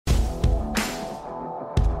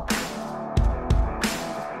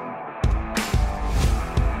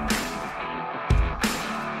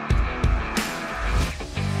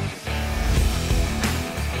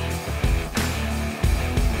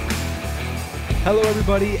Hello,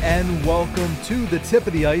 everybody, and welcome to the Tip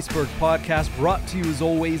of the Iceberg podcast, brought to you as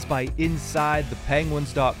always by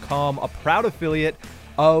InsideThePenguins.com, a proud affiliate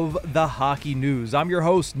of the Hockey News. I'm your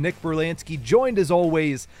host, Nick Berlansky, joined as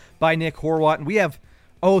always by Nick Horwat, and we have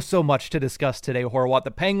so much to discuss today, Horwat.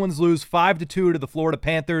 The Penguins lose 5-2 to the Florida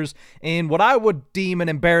Panthers in what I would deem an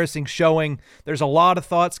embarrassing showing. There's a lot of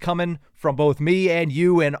thoughts coming from both me and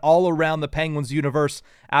you and all around the Penguins universe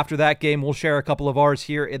after that game. We'll share a couple of ours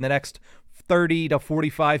here in the next 30 to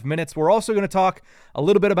 45 minutes. We're also going to talk a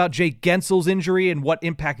little bit about Jake Guentzel's injury and what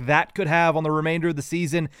impact that could have on the remainder of the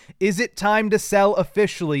season. Is it time to sell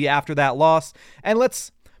officially after that loss? And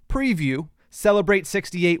let's preview Celebrate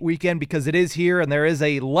 68 weekend, because it is here and there is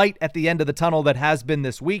a light at the end of the tunnel that has been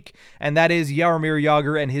this week, and that is Jaromir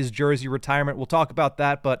Jagr and his jersey retirement. We'll talk about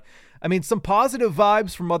that, but I mean, some positive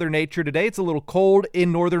vibes from Mother Nature today. It's a little cold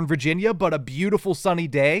in Northern Virginia, but a beautiful sunny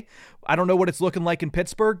day. I don't know what it's looking like in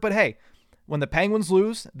Pittsburgh, but hey, when the Penguins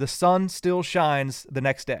lose, the sun still shines the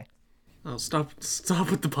next day. Oh, stop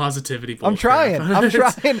with the positivity bullshit.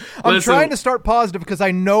 I'm trying to start positive because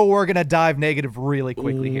I know we're going to dive negative really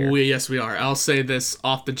quickly here. Yes, we are. I'll say this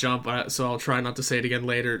off the jump, so I'll try not to say it again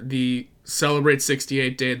later. The Celebrate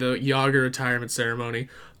 68 Day, the Jagr retirement ceremony,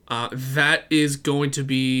 that is going to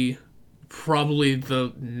be probably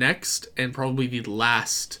the next and probably the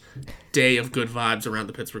last day of good vibes around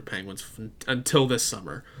the Pittsburgh Penguins until this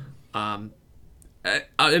summer.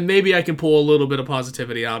 And maybe I can pull a little bit of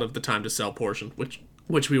positivity out of the time to sell portion,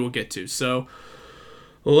 which we will get to. So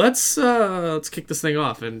let's kick this thing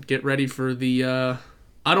off and get ready for the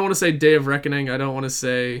I don't want to say Day of Reckoning, I don't want to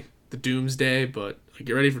say the Doomsday, but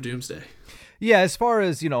get ready for Doomsday. Yeah, as far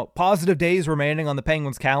as, positive days remaining on the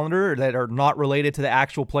Penguins calendar that are not related to the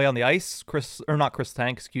actual play on the ice,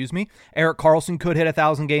 Erik Karlsson could hit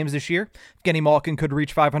 1,000 games this year. Evgeny Malkin could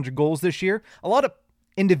reach 500 goals this year. A lot of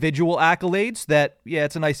individual accolades that,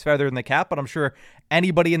 it's a nice feather in the cap, but I'm sure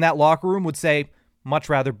anybody in that locker room would say much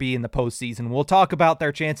rather be in the postseason. We'll talk about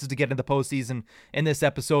their chances to get into the postseason in this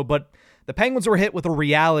episode, but the Penguins were hit with a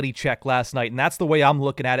reality check last night, and that's the way I'm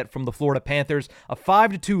looking at it from the Florida Panthers. A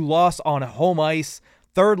 5-2 loss on home ice.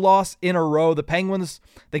 Third loss in a row. The Penguins,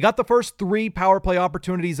 they got the first 3 power play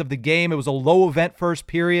opportunities of the game. It was a low event first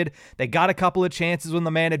period. They got a couple of chances with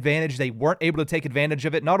the man advantage. They weren't able to take advantage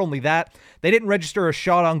of it. Not only that, they didn't register a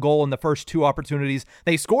shot on goal in the first 2 opportunities.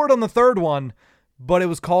 They scored on the third one, but it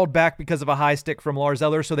was called back because of a high stick from Lars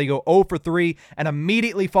Eller, so they go 0 for 3, and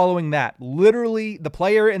immediately following that, literally the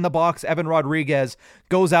player in the box, Evan Rodriguez,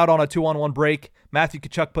 goes out on a 2-on-1 break. Matthew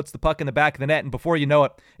Tkachuk puts the puck in the back of the net, and before you know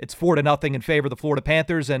it, it's 4-0 in favor of the Florida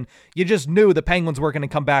Panthers, and you just knew the Penguins were going to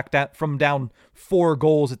come back from down 4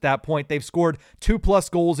 goals at that point. They've scored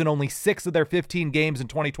 2+ goals in only 6 of their 15 games in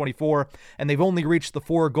 2024, and they've only reached the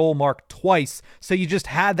 4-goal mark twice, so you just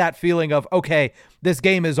had that feeling of, okay, this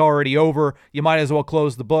game is already over. You might as well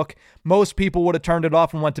close the book. Most people would have turned it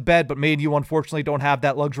off and went to bed, but me and you unfortunately don't have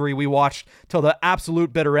that luxury. We watched till the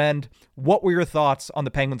absolute bitter end. What were your thoughts on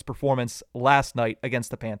the Penguins' performance last night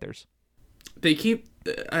against the Panthers?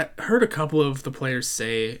 I heard a couple of the players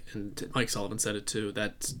say, and Mike Sullivan said it too,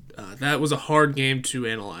 that that was a hard game to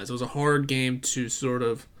analyze. It was a hard game to sort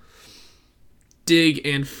of dig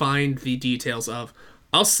and find the details of.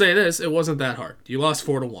 I'll say this, it wasn't that hard. You lost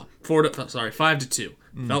 4-1. 5-2.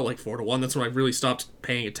 Felt like 4-1. That's when I really stopped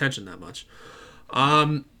paying attention that much.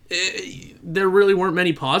 There really weren't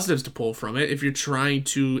many positives to pull from it. If you're trying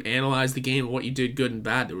to analyze the game and what you did good and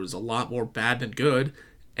bad, there was a lot more bad than good.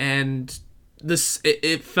 And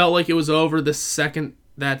it felt like it was over the second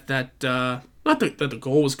that not that the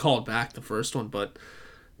goal was called back, the first one, but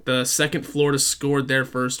the second Florida scored their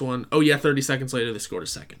first one. 30 seconds later, they scored a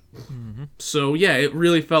second. Mm-hmm. So, yeah, it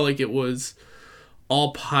really felt like it was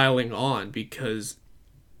all piling on because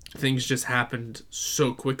things just happened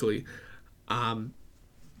so quickly.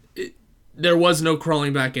 There was no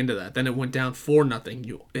crawling back into that. Then it went down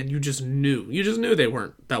 4-0, and you just knew. You just knew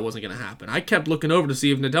that wasn't going to happen. I kept looking over to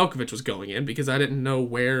see if Nedeljkovic was going in because I didn't know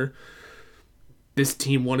where this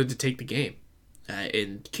team wanted to take the game.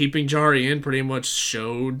 And keeping Jarry in pretty much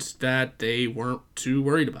showed that they weren't too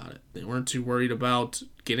worried about it. They weren't too worried about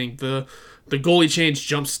getting the goalie change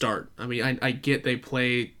jump start. I mean, I get they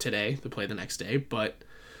play today, they play the next day, but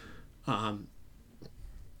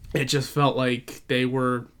it just felt like they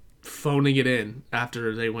were phoning it in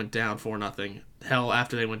after they went down 4-0. Hell,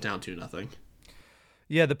 after they went down 2-0.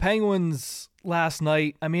 Yeah, the Penguins last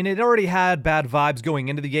night, I mean, it already had bad vibes going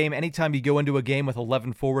into the game. Anytime you go into a game with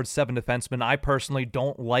 11 forwards, 7 defensemen, I personally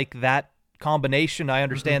don't like that combination. I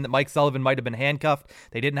understand that Mike Sullivan might have been handcuffed.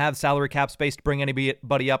 They didn't have salary cap space to bring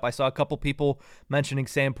anybody up. I saw a couple people mentioning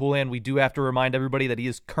Sam Poulin. We do have to remind everybody that he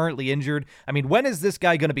is currently injured. I mean, when is this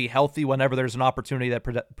guy going to be healthy whenever there's an opportunity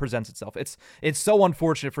that presents itself? It's so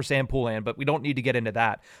unfortunate for Sam Poulin, but we don't need to get into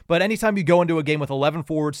that. But anytime you go into a game with 11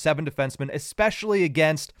 forwards, 7 defensemen, especially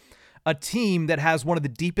against a team that has one of the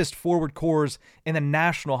deepest forward cores in the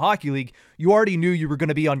National Hockey League, you already knew you were going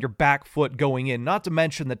to be on your back foot going in, not to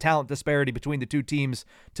mention the talent disparity between the two teams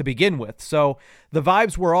to begin with. So the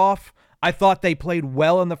vibes were off. I thought they played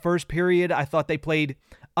well in the first period. I thought they played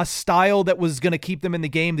a style that was going to keep them in the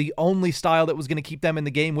game, the only style that was going to keep them in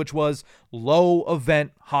the game, which was low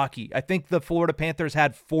event hockey. I think the Florida Panthers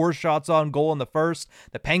had 4 shots on goal in the first.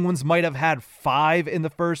 The Penguins might have had 5 in the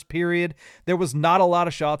first period. There was not a lot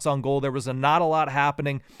of shots on goal. There was not a lot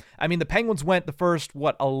happening. I mean, the Penguins went the first,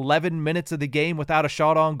 11 minutes of the game without a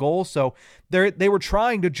shot on goal. So they were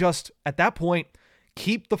trying to just, at that point,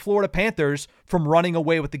 keep the Florida Panthers from running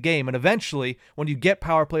away with the game. And eventually, when you get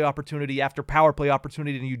power play opportunity after power play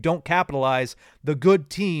opportunity and you don't capitalize, the good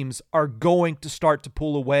teams are going to start to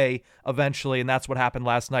pull away eventually. And that's what happened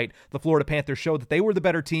last night. The Florida Panthers showed that they were the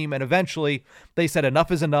better team. And eventually, they said enough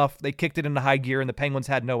is enough. They kicked it into high gear and the Penguins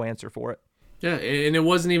had no answer for it. Yeah, and it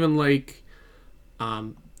wasn't even like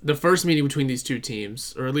the first meeting between these two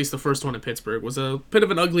teams, or at least the first one in Pittsburgh, was a bit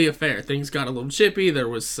of an ugly affair. Things got a little chippy. There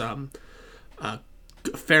was some a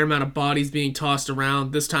fair amount of bodies being tossed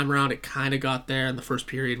around. This time around, it kind of got there in the first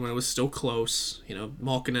period when it was still close. You know,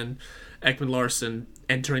 Malkin and Ekman-Larsson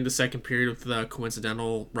entering the second period with the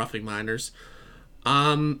coincidental roughing minors.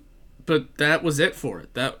 But that was it for it.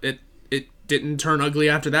 It didn't turn ugly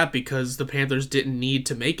after that because the Panthers didn't need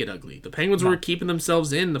to make it ugly. The Penguins were keeping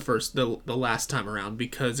themselves in the last time around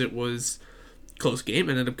because it was a close game.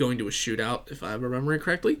 It ended up going to a shootout, if I'm remembering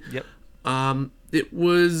correctly. Yep. It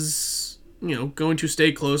was, going to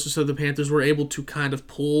stay closer, so the Panthers were able to kind of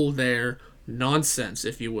pull their nonsense,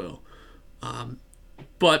 if you will.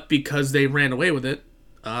 But because they ran away with it,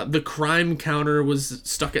 the crime counter was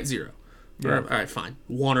stuck at 0. Yeah. All right, fine.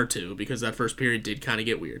 1 or 2, because that first period did kind of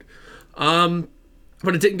get weird.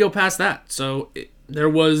 But it didn't go past that, so there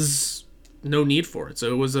was no need for it.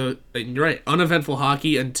 So it was you're right, uneventful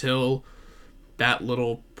hockey until that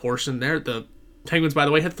little portion there. The Penguins, by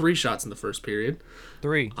the way, had 3 shots in the first period.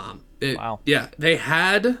 3. Wow. Yeah,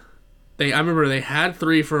 I remember they had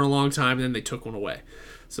 3 for a long time, and then they took one away.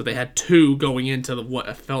 So they had 2 going into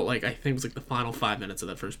what felt like, I think it was like the final 5 minutes of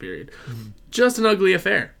that first period. Mm-hmm. Just an ugly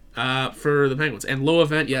affair for the Penguins. And low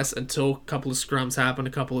event, yes, until a couple of scrums happened,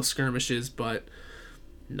 a couple of skirmishes, but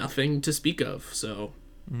nothing to speak of. So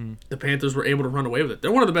the Panthers were able to run away with it.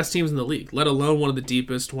 They're one of the best teams in the league, let alone one of the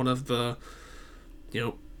deepest, one of the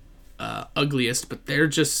ugliest, but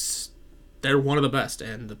they're one of the best,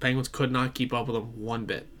 and the Penguins could not keep up with them one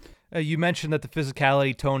bit. You mentioned that the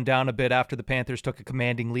physicality toned down a bit after the Panthers took a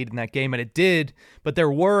commanding lead in that game, and it did, but there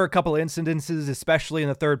were a couple of incidences, especially in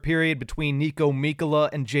the third period, between Nico Mikkola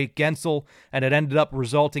and Jake Guentzel, and it ended up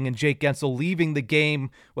resulting in Jake Guentzel leaving the game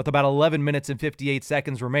with about 11 minutes and 58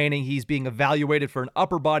 seconds remaining. He's being evaluated for an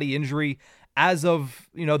upper body injury. As of,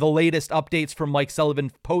 the latest updates from Mike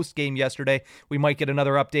Sullivan post-game yesterday, we might get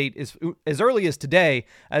another update as early as today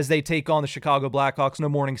as they take on the Chicago Blackhawks. No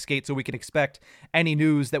morning skate, so we can expect any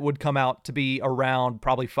news that would come out to be around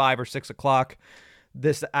probably 5 or 6 o'clock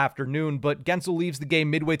this afternoon. But Guentzel leaves the game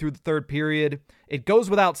midway through the third period. It goes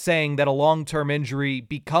without saying that a long-term injury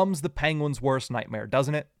becomes the Penguins' worst nightmare,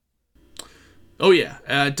 doesn't it? Oh,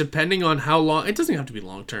 yeah. Depending on how long... It doesn't have to be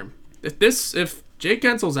long-term. If Jake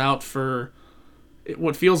Guentzel's out for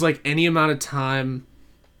what feels like any amount of time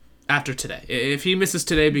after today. If he misses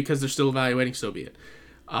today because they're still evaluating, so be it.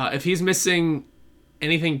 If he's missing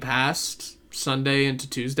anything past Sunday into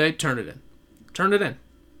Tuesday, turn it in. Turn it in.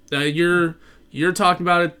 You're talking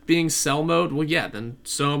about it being sell mode. Well, yeah, then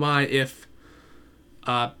so am I if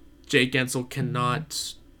Jake Guentzel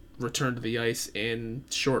cannot return to the ice in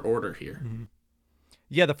short order here. Mm-hmm.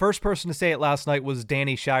 Yeah, the first person to say it last night was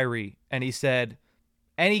Danny Shirey, and he said,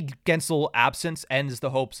 any Guentzel absence ends the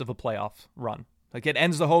hopes of a playoff run. Like, it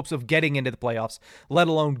ends the hopes of getting into the playoffs, let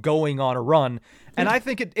alone going on a run. And I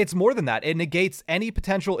think it's more than that. It negates any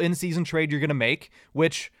potential in-season trade you're going to make,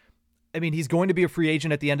 which, I mean, he's going to be a free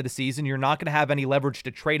agent at the end of the season. You're not going to have any leverage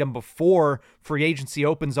to trade him before free agency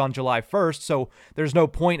opens on July 1st, so there's no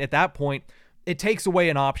point at that point. It takes away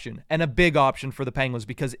an option, and a big option for the Penguins,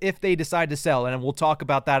 because if they decide to sell, and we'll talk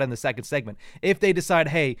about that in the second segment, if they decide,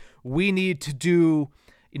 hey, we need to do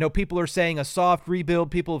People are saying a soft rebuild.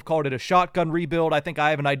 People have called it a shotgun rebuild. I think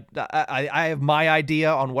I have my idea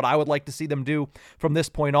on what I would like to see them do from this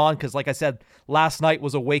point on, because like I said, last night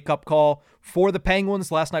was a wake-up call for the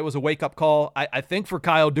Penguins. Last night was a wake-up call, I think, for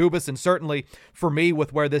Kyle Dubas, and certainly for me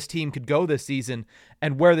with where this team could go this season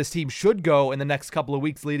and where this team should go in the next couple of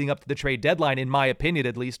weeks leading up to the trade deadline, in my opinion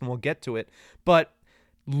at least, and we'll get to it. But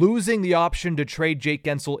losing the option to trade Jake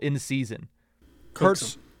Gensel in season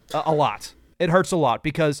hurts a lot. It hurts a lot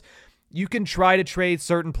because you can try to trade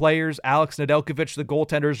certain players. Alex Nedeljkovic, the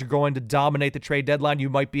goaltenders, are going to dominate the trade deadline.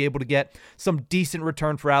 You might be able to get some decent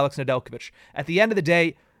return for Alex Nedeljkovic. At the end of the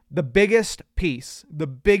day, the biggest piece, the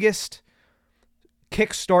biggest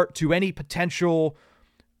kickstart to any potential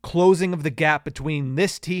closing of the gap between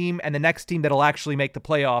this team and the next team that'll actually make the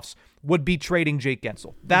playoffs would be trading Jake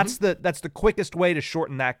Gensel. That's the quickest way to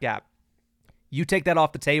shorten that gap. You take that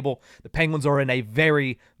off the table, the Penguins are in a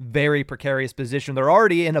very, very precarious position. They're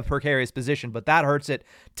already in a precarious position, but that hurts it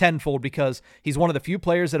tenfold because he's one of the few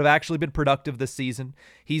players that have actually been productive this season.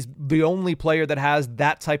 He's the only player that has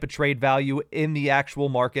that type of trade value in the actual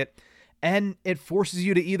market, and it forces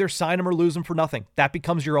you to either sign him or lose him for nothing. That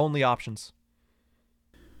becomes your only options.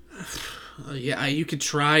 Yeah, you could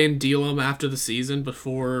try and deal him after the season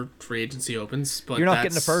before free agency opens, but you're not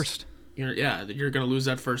getting a first. You're going to lose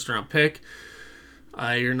that first-round pick.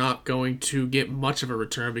 You're not going to get much of a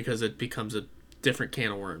return because it becomes a different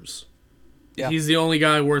can of worms. Yeah. He's the only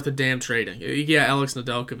guy worth a damn trading. Yeah, Alex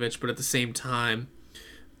Nedeljkovic, but at the same time,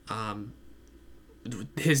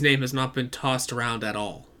 his name has not been tossed around at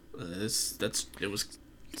all. It's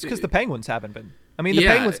because the Penguins haven't been. I mean, the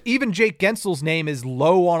Penguins, even Jake Gensel's name is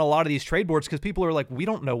low on a lot of these trade boards because people are like, we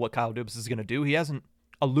don't know what Kyle Dubas is going to do. He hasn't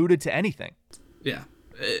alluded to anything. Yeah.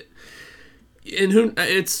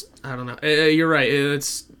 I don't know. You're right.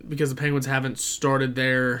 It's because the Penguins haven't started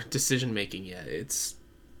their decision making yet.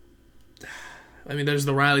 There's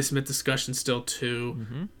the Riley Smith discussion still too.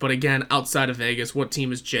 Mm-hmm. But again, outside of Vegas, what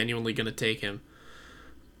team is genuinely going to take him?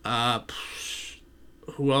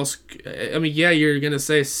 Who else? You're going to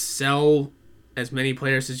say sell as many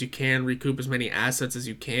players as you can, recoup as many assets as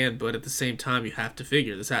you can, but at the same time, you have to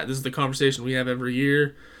figure this out. This is the conversation we have every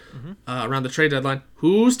year. Around the trade deadline.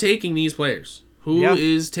 Who's taking these players? Who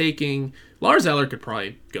is taking... Lars Eller could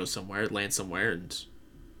probably go somewhere, land somewhere, and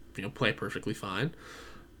play perfectly fine.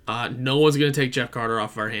 No one's going to take Jeff Carter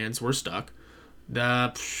off of our hands. We're stuck.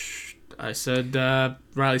 I said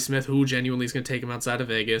Riley Smith, who genuinely is going to take him outside of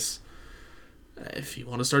Vegas. If you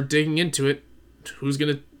want to start digging into it,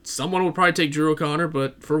 someone will probably take Drew O'Connor,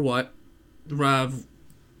 but for what?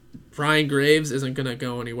 Brian Graves isn't going to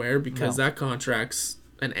go anywhere because that contract's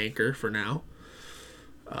an anchor for now.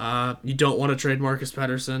 You don't want to trade Marcus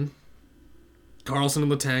Pettersson. Carlson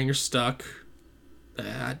and Letang are stuck.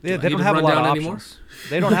 They don't have a lot of options.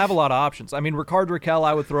 They don't have a lot of options. Ricard Raquel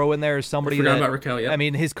I would throw in there as somebody I forgot about Raquel, yeah.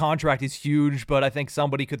 His contract is huge, but I think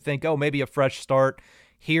somebody could think, maybe a fresh start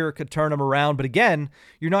here could turn him around. But again,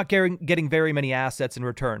 you're not getting very many assets in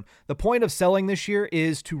return. The point of selling this year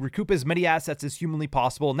is to recoup as many assets as humanly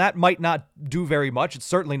possible, and that might not do very much. It's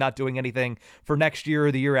certainly not doing anything for next year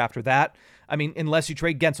or the year after that. Unless you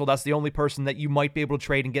trade Gensel, that's the only person that you might be able to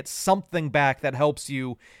trade and get something back that helps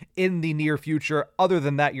you in the near future. Other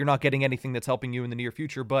than that, you're not getting anything that's helping you in the near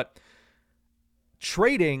future. But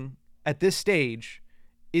trading at this stage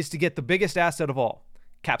is to get the biggest asset of all,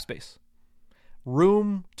 cap space.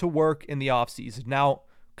 Room to work in the offseason. Now,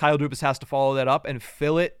 Kyle Dubas has to follow that up and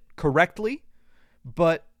fill it correctly,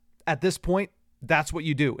 but at this point, that's what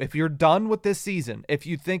you do. If you're done with this season, if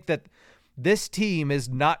you think that this team is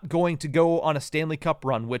not going to go on a Stanley Cup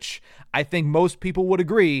run, which I think most people would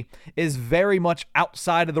agree is very much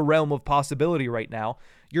outside of the realm of possibility right now,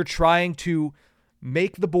 you're trying to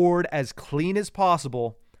make the board as clean as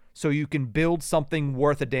possible so you can build something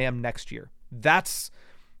worth a damn next year. That's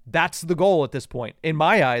the goal at this point. In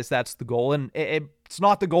my eyes, that's the goal. And it's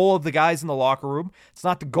not the goal of the guys in the locker room. It's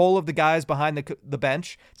not the goal of the guys behind the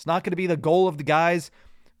bench. It's not going to be the goal of the guys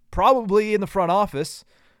probably in the front office.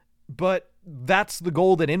 But that's the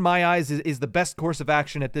goal that, in my eyes, is the best course of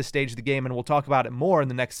action at this stage of the game. And we'll talk about it more in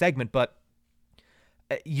the next segment. But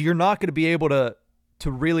you're not going to be able to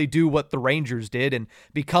really do what the Rangers did and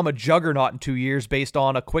become a juggernaut in 2 years based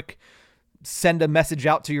on a quick send a message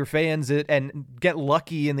out to your fans and get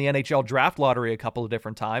lucky in the NHL draft lottery a couple of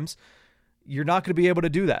different times. You're not going to be able to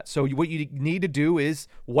do that. So what you need to do is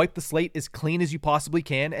wipe the slate as clean as you possibly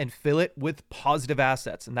can and fill it with positive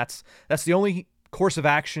assets. And that's the only course of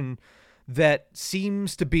action that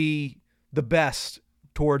seems to be the best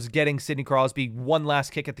towards getting Sidney Crosby one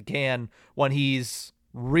last kick at the can when he's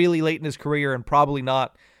really late in his career and probably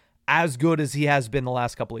not as good as he has been the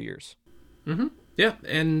last couple of years. Mm-hmm. Yeah,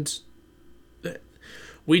 and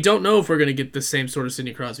we don't know if we're going to get the same sort of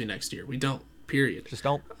Sidney Crosby next year. We don't, period. Just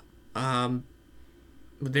don't.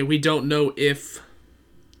 We don't know if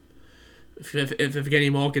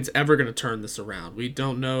Evgeny Malkin's ever going to turn this around. We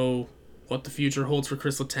don't know what the future holds for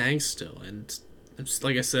Chris Letang still. And just,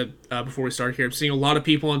 like I said before we started here, I'm seeing a lot of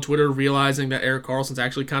people on Twitter realizing that Erik Karlsson's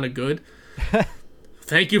actually kind of good.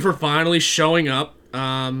 Thank you for finally showing up.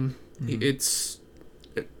 It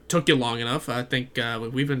took you long enough. I think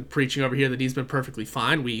we've been preaching over here that he's been perfectly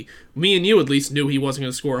fine. Me and you at least knew he wasn't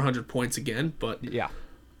going to score 100 points again. But yeah,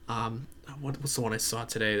 what was the one I saw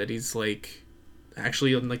today that he's like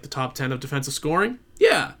actually in like the top 10 of defensive scoring?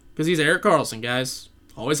 Yeah, because he's Erik Karlsson, guys.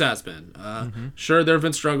 Always has been. Sure, there have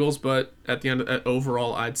been struggles, but at the end,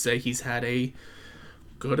 overall, I'd say he's had a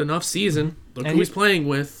good enough season. Look who he's playing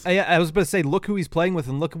with. I was about to say, look who he's playing with,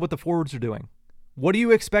 and look at what the forwards are doing. What do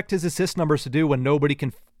you expect his assist numbers to do when nobody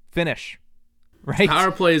can finish? Right?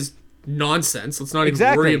 Power play is nonsense. Let's not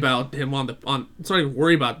even worry about him let's not even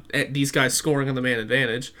worry about these guys scoring on the man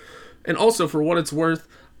advantage. And also, for what it's worth,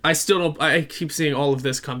 I keep seeing all of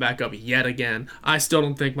this come back up yet again. I still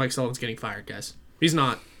don't think Mike Sullivan's getting fired, guys. He's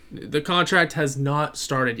not. The contract has not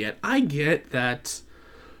started yet. I get that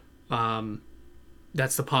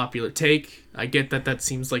that's the popular take. I get that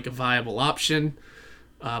seems like a viable option.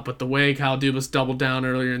 But the way Kyle Dubas doubled down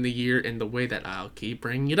earlier in the year and the way that I'll keep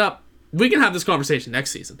bringing it up, we can have this conversation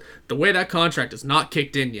next season. The way that contract is not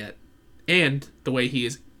kicked in yet and the way he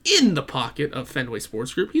is in the pocket of Fenway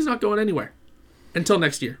Sports Group, he's not going anywhere until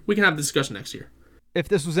next year. We can have the discussion next year. If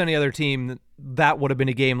this was any other team, that would have been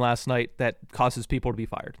a game last night that causes people to be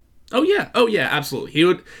fired. Oh yeah, absolutely. He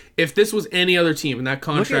would. If this was any other team and that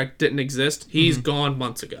contract didn't exist, he's gone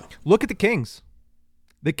months ago. Look at the Kings.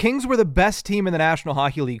 The Kings were the best team in the National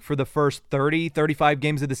Hockey League for the first 30, 35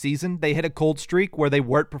 games of the season. They hit a cold streak where they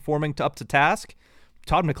weren't performing up to task.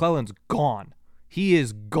 Todd McClellan's gone. He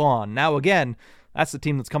is gone. Now, again, that's the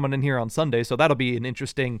team that's coming in here on Sunday, so that'll be an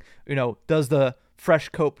interesting, does the fresh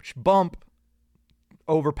coach bump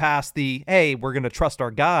overpass the, hey, we're going to trust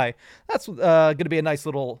our guy? That's going to be a nice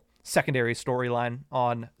little secondary storyline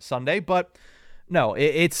on Sunday. But no,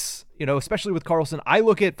 it's, especially with Karlsson, I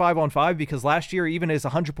look at 5-on-5 because last year, even his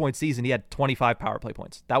 100-point season, he had 25 power play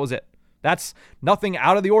points. That was it. That's nothing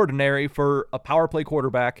out of the ordinary for a power play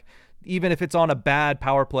quarterback, even if it's on a bad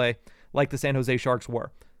power play like the San Jose Sharks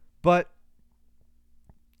were. But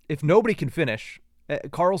if nobody can finish,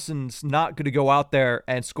 Karlsson's not going to go out there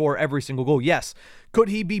and score every single goal. Yes. Could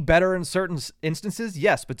he be better in certain instances?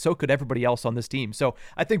 Yes, but so could everybody else on this team. So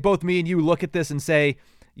I think both me and you look at this and say,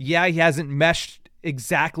 yeah, he hasn't meshed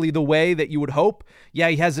exactly the way that you would hope. Yeah,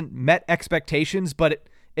 he hasn't met expectations, but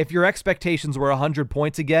if your expectations were 100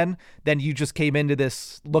 points again, then you just came into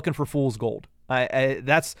this looking for fool's gold.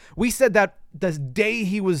 We said that the day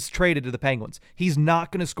he was traded to the Penguins. He's not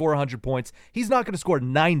going to score 100 points. He's not going to score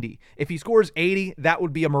 90. If he scores 80, that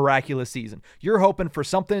would be a miraculous season. You're hoping for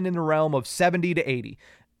something in the realm of 70 to 80.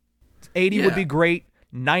 80 would be great.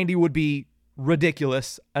 90 would be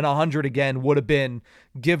ridiculous. And 100 again would have been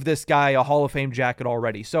give this guy a Hall of Fame jacket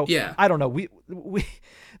already. So I don't know. We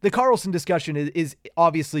the Karlsson discussion is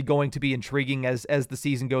obviously going to be intriguing as the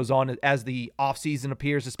season goes on, as the offseason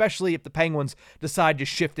appears, especially if the Penguins decide to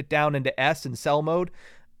shift it down into S and sell mode.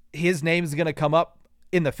 His name is going to come up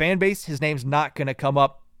in the fan base. His name's not going to come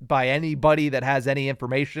up by anybody that has any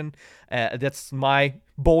information. That's my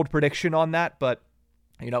bold prediction on that. But,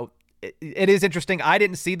 it is interesting. I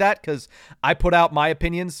didn't see that because I put out my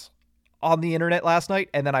opinions on the internet last night,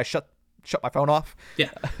 and then I shut my phone off. Yeah.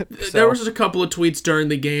 So, there was just a couple of tweets during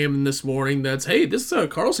the game this morning that's, hey, this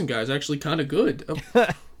Karlsson guy is actually kind of good.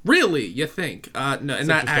 Really? You think? No, and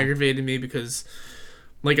that aggravated me because,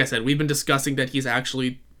 like I said, we've been discussing that he's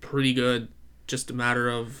actually pretty good, just a matter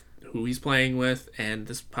of who he's playing with, and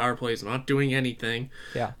this power play is not doing anything.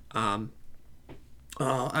 Yeah.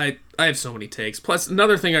 I have so many takes. Plus,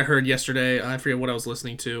 another thing I heard yesterday, I forget what I was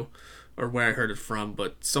listening to or where I heard it from,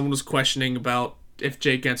 but someone was questioning about if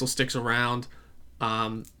Jake Guentzel sticks around,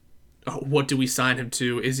 what do we sign him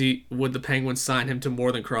to? Would the Penguins sign him to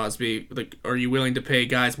more than Crosby? Like, are you willing to pay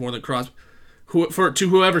guys more than Crosby? To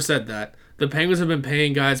whoever said that, the Penguins have been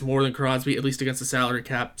paying guys more than Crosby, at least against the salary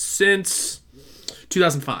cap, since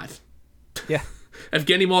 2005. Yeah.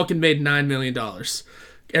 Evgeny Malkin made $9 million.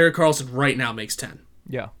 Erik Karlsson right now makes 10.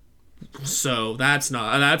 Yeah. So that's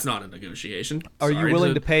not a negotiation. Are you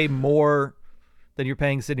willing to pay more than you're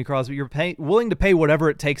paying Sidney Crosby? You're willing to pay whatever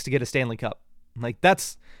it takes to get a Stanley Cup. Like,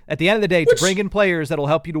 that's, at the end of the day, to bring in players that'll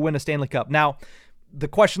help you to win a Stanley Cup. Now, the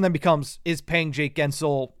question then becomes, is paying Jake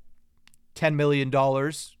Guentzel $10 million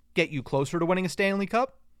get you closer to winning a Stanley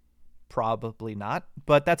Cup? Probably not,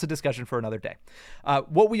 but that's a discussion for another day.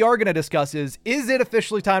 What we are going to discuss is it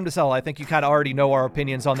officially time to sell? I think you kind of already know our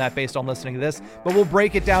opinions on that based on listening to this, but we'll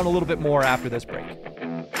break it down a little bit more after this break.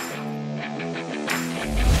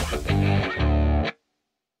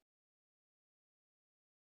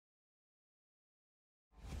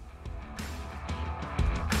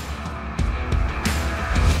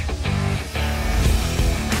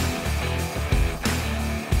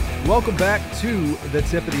 Welcome back to the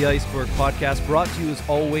Tip of the Iceberg podcast, brought to you as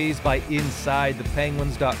always by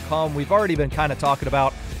InsideThePenguins.com. We've already been kind of talking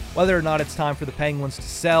about whether or not it's time for the Penguins to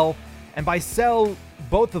sell. And by sell,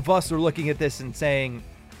 both of us are looking at this and saying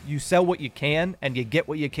you sell what you can and you get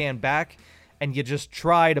what you can back, and you just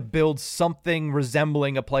try to build something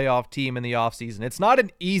resembling a playoff team in the offseason. It's not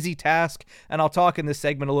an easy task, and I'll talk in this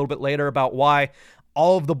segment a little bit later about why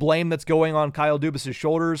all of the blame that's going on Kyle Dubas'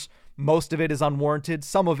 shoulders, most of it is unwarranted.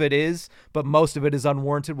 Some of it is, but most of it is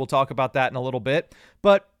unwarranted. We'll talk about that in a little bit.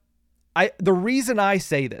 But the reason I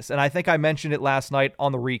say this, and I think I mentioned it last night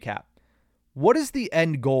on the recap, what is the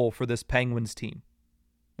end goal for this Penguins team?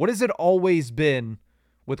 What has it always been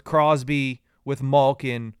with Crosby, with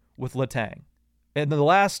Malkin, with Letang? In the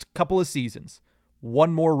last couple of seasons,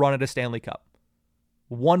 one more run at a Stanley Cup.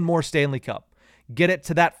 One more Stanley Cup. Get it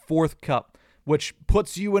to that fourth cup, which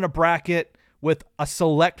puts you in a bracket with a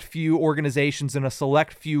select few organizations and a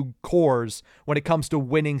select few cores when it comes to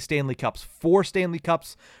winning Stanley Cups. 4 Stanley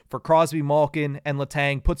Cups for Crosby, Malkin, and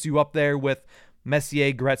Letang puts you up there with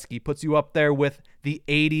Messier, Gretzky, puts you up there with the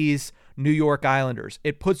 80s New York Islanders.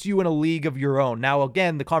 It puts you in a league of your own. Now,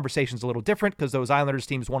 again, the conversation's a little different because those Islanders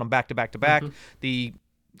teams won them back-to-back-to-back. The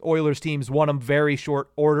Oilers teams won them very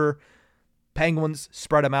short order. Penguins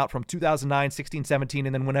spread them out from 2009, 16, 17,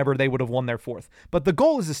 and then whenever they would have won their fourth. But the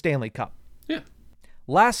goal is a Stanley Cup. Yeah.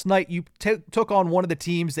 Last night, you took on one of the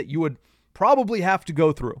teams that you would probably have to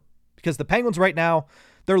go through, because the Penguins right now,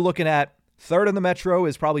 they're looking at third in the Metro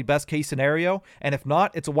is probably best case scenario, and if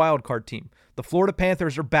not, it's a wild card team. The Florida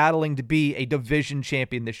Panthers are battling to be a division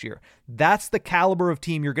champion this year. That's the caliber of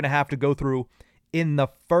team you're going to have to go through in the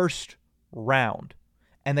first round,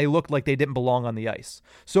 and they looked like they didn't belong on the ice.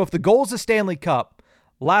 So if the goal is a Stanley Cup,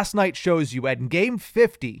 last night shows you at game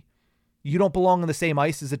 50, you don't belong on the same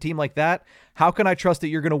ice as a team like that. How can I trust that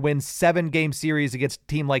you're going to win 7-game series against a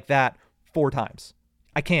team like that 4 times?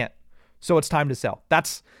 I can't. So it's time to sell.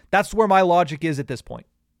 That's where my logic is at this point.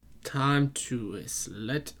 Time to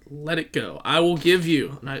let it go. I will give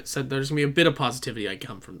you, and I said there's going to be a bit of positivity that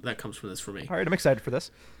comes from this for me. All right, I'm excited for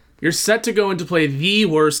this. You're set to go into play the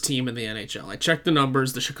worst team in the NHL. I checked the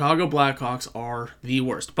numbers. The Chicago Blackhawks are the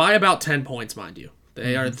worst. By about 10 points, mind you.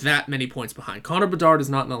 They are that many points behind. Connor Bedard is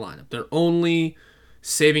not in the lineup. Their only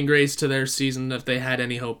saving grace to their season, if they had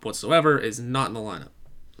any hope whatsoever, is not in the lineup.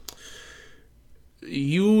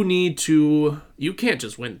 You can't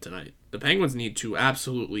just win tonight. The Penguins need to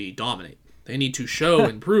absolutely dominate. They need to show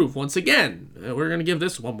and prove once again. We're going to give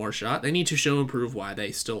this one more shot. They need to show and prove why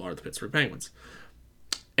they still are the Pittsburgh Penguins.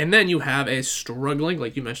 And then you have a struggling,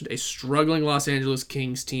 like you mentioned, a struggling Los Angeles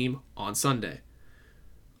Kings team on Sunday.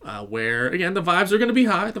 Where, again, the vibes are going to be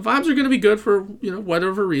high. The vibes are going to be good for,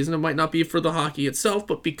 whatever reason. It might not be for the hockey itself,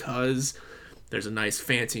 but because there's a nice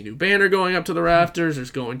fancy new banner going up to the rafters. There's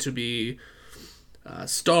going to be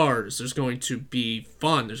stars. There's going to be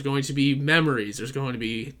fun. There's going to be memories. There's going to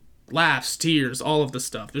be laughs, tears, all of the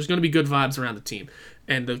stuff. There's going to be good vibes around the team.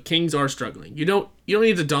 And the Kings are struggling. You don't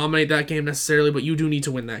need to dominate that game necessarily, but you do need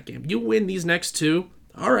to win that game. You win these next 2.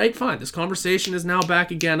 All right, fine. This conversation is now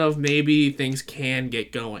back again of maybe things can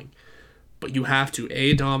get going. But you have to,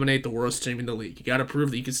 A, dominate the worst team in the league. You got to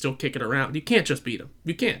prove that you can still kick it around. You can't just beat them.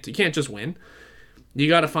 You can't. You can't just win. You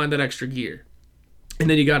got to find that extra gear. And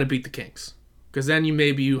then you got to beat the Kings. Because then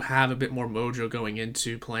you have a bit more mojo going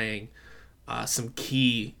into playing some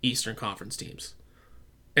key Eastern Conference teams.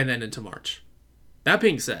 And then into March. That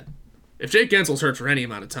being said, if Jake Gensel's hurt for any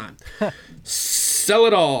amount of time, sell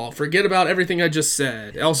it all. Forget about everything I just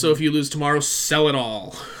said. Also, if you lose tomorrow, sell it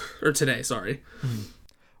all. Or today, sorry.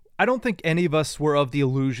 I don't think any of us were of the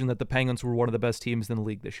illusion that the Penguins were one of the best teams in the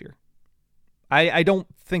league this year. I don't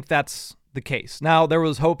think that's the case. Now, there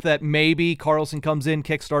was hope that maybe Karlsson comes in,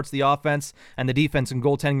 kickstarts the offense, and the defense and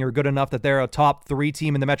goaltending are good enough that they're a top 3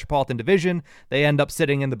 team in the Metropolitan Division. They end up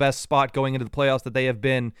sitting in the best spot going into the playoffs that they have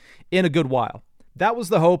been in a good while. That was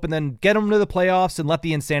the hope, and then get them to the playoffs and let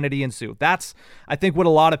the insanity ensue. That's, I think, what a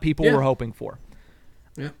lot of people were hoping for.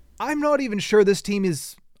 Yeah. I'm not even sure this team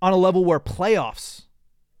is on a level where playoffs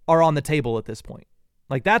are on the table at this point.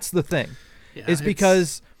 Like, that's the thing, is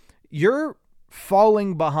because you're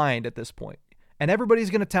falling behind at this point. And everybody's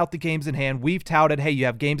going to tout the games in hand. We've touted, hey, you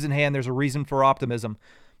have games in hand. There's a reason for optimism.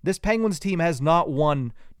 This Penguins team has not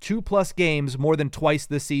won 2+ games more than twice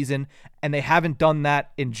this season, and they haven't done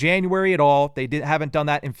that in January at all. They haven't done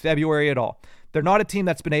that in February at all. They're not a team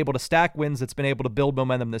that's been able to stack wins, that's been able to build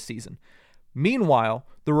momentum this season. Meanwhile,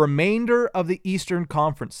 the remainder of the Eastern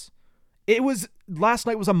Conference, last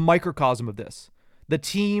night was a microcosm of this. The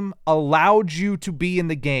team allowed you to be in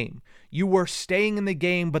the game. You were staying in the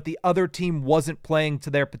game, but the other team wasn't playing to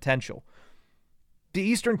their potential. The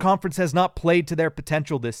Eastern Conference has not played to their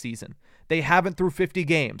potential this season. They haven't through 50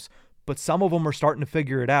 games, but some of them are starting to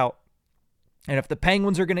figure it out. And if the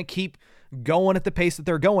Penguins are going to keep going at the pace that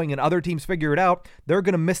they're going and other teams figure it out, they're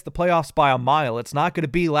going to miss the playoffs by a mile. It's not going to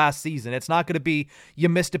be last season. It's not going to be you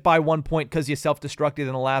missed it by 1 point because you self-destructed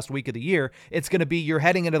in the last week of the year. It's going to be you're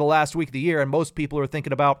heading into the last week of the year, and most people are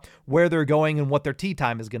thinking about where they're going and what their tee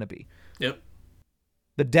time is going to be. Yep.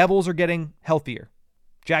 The Devils are getting healthier.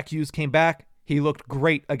 Jack Hughes came back. He looked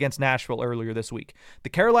great against Nashville earlier this week. The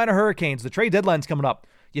Carolina Hurricanes, the trade deadline's coming up.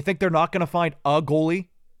 You think they're not going to find a goalie?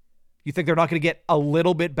 You think they're not going to get a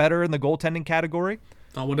little bit better in the goaltending category?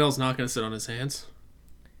 Waddell's not going to sit on his hands.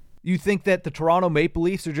 You think that the Toronto Maple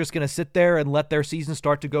Leafs are just going to sit there and let their season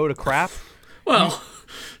start to go to crap? Well,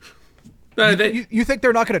 you think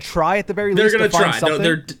they're not going to try at the very least? They're going to try. Something?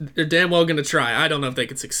 No, they're damn well going to try. I don't know if they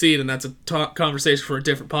could succeed, and that's a conversation for a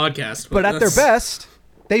different podcast. But at their best,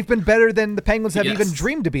 they've been better than the Penguins have even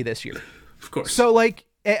dreamed to be this year. Of course. So,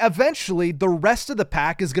 eventually, the rest of the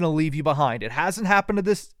pack is going to leave you behind. It hasn't happened to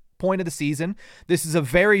this point of the season. This is a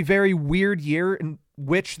very, very weird year in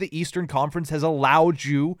which the Eastern Conference has allowed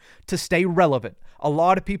you to stay relevant. A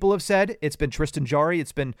lot of people have said it's been Tristan Jarry,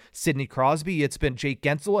 it's been Sidney Crosby, it's been Jake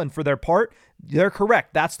Gensel, and for their part, they're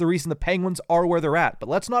correct. That's the reason the Penguins are where they're at. But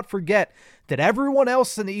let's not forget that everyone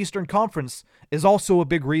else in the Eastern Conference is also a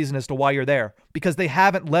big reason as to why you're there, because they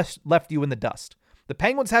haven't left you in the dust. The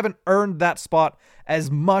Penguins haven't earned that spot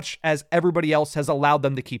as much as everybody else has allowed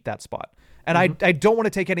them to keep that spot. And I don't want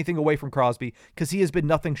to take anything away from Crosby because he has been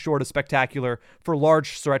nothing short of spectacular for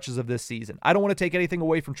large stretches of this season. I don't want to take anything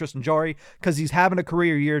away from Tristan Jarry because he's having a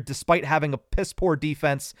career year despite having a piss-poor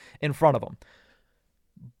defense in front of him.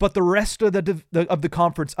 But the rest of the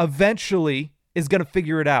conference eventually is going to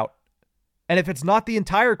figure it out. And if it's not the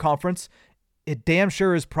entire conference, it damn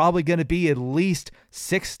sure is probably going to be at least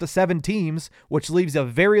 6 to 7 teams, which leaves a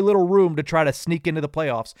very little room to try to sneak into the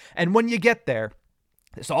playoffs. And when you get there,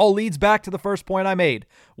 this all leads back to the first point I made.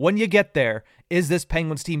 When you get there, is this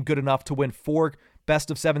Penguins team good enough to win 4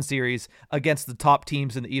 best-of-7 series against the top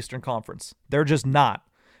teams in the Eastern Conference? They're just not.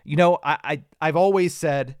 You know, I've always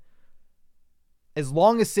said, as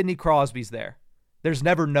long as Sidney Crosby's there, there's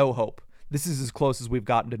never no hope. This is as close as we've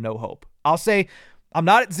gotten to no hope. I'll say I'm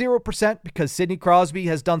not at 0% because Sidney Crosby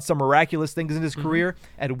has done some miraculous things in his career,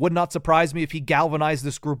 and it would not surprise me if he galvanized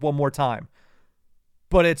this group one more time.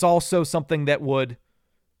 But it's also something that would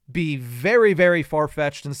be very, very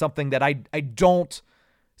far-fetched and something that I don't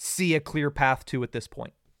see a clear path to at this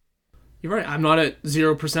point. You're right. I'm not at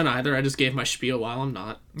 0% either. I just gave my spiel while I'm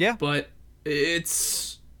not. Yeah. But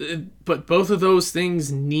but both of those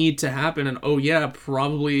things need to happen, and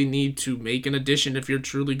probably need to make an addition if you're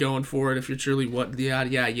truly going for it, if you're truly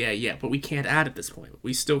yeah. But we can't add at this point.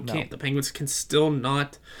 We still can't. No. The Penguins can still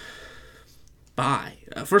not buy.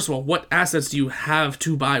 First of all, what assets do you have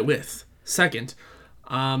to buy with? Second,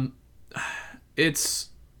 this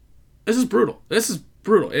is brutal.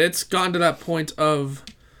 It's gotten to that point of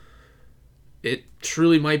it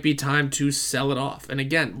truly might be time to sell it off. And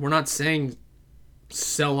again, we're not saying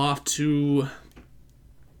sell off to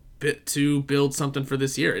build something for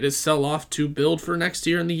this year. It is sell off to build for next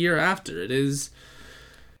year and the year after.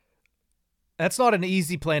 That's not an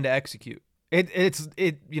easy plan to execute. It's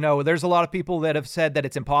there's a lot of people that have said that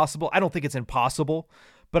it's impossible. I don't think it's impossible,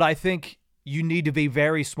 but I think you need to be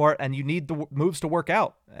very smart and you need the moves to work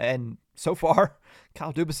out. And so far,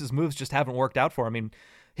 Kyle Dubas's moves just haven't worked out for him. I mean,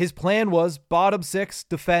 his plan was bottom 6,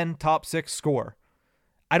 defend, top 6, score.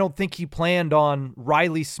 I don't think he planned on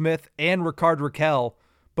Riley Smith and Rickard Rakell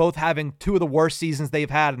both having 2 of the worst seasons they've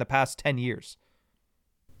had in the past 10 years.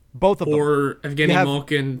 Both of them. Or Evgeny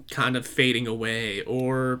Malkin kind of fading away,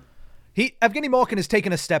 or Evgeny Malkin has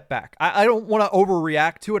taken a step back. I don't want to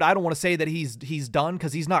overreact to it. I don't want to say that he's done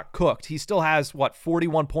because he's not cooked. He still has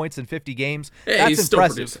 41 points in 50 games. Yeah, that's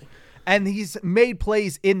impressive. And he's made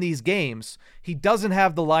plays in these games. He doesn't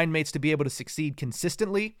have the line mates to be able to succeed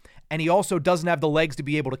consistently, and he also doesn't have the legs to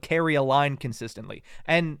be able to carry a line consistently.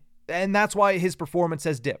 And that's why his performance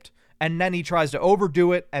has dipped. And then he tries to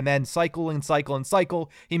overdo it and then cycle and cycle and cycle.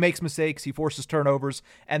 He makes mistakes, he forces turnovers,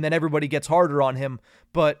 and then everybody gets harder on him.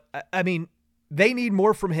 But, I mean, they need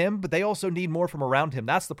more from him, but they also need more from around him.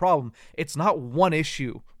 That's the problem. It's not one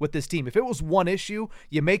issue with this team. If it was one issue,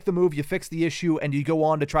 you make the move, you fix the issue, and you go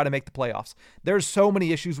on to try to make the playoffs. There's so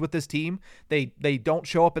many issues with this team. They don't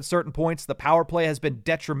show up at certain points. The power play has been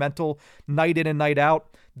detrimental night in and night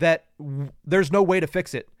out that there's no way to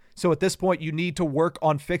fix it. So at this point, you need to work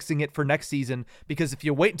on fixing it for next season, because if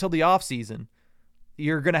you wait until the offseason,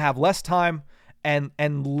 you're going to have less time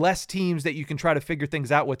and less teams that you can try to figure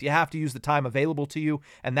things out with. You have to use the time available to you,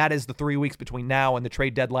 and that is the 3 weeks between now and the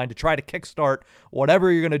trade deadline to try to kickstart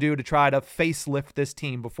whatever you're going to do to try to facelift this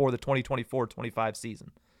team before the 2024-25 season.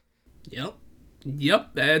 Yep.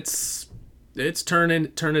 It's turn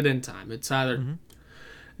it in time. It's either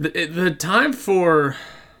the time for,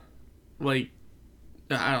 like,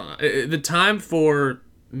 I don't know, the time for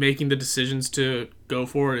making the decisions to go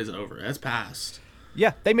for it is over. That's past.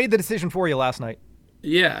 Yeah, they made the decision for you last night.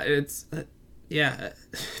 Yeah, this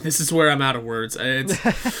is where I'm out of words. I've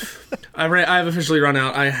officially run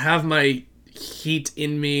out. I have my heat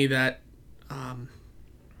in me that,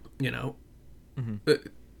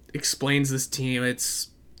 explains this team.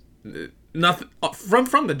 It's nothing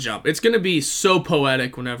from the jump. It's going to be so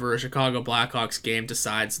poetic whenever a Chicago Blackhawks game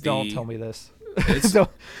decides the... Don't tell me this.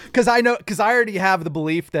 Because I already have the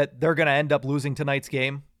belief that they're going to end up losing tonight's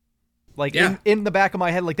game. Like, in the back of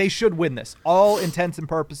my head, like, they should win this. All intents and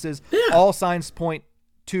purposes, all signs point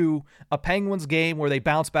to a Penguins game where they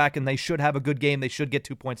bounce back and they should have a good game. They should get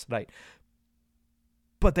 2 points tonight.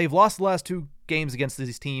 But they've lost the last 2 games against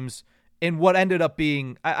these teams in what ended up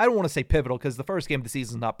being, I don't want to say pivotal, because the first game of the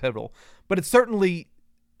season is not pivotal, but it certainly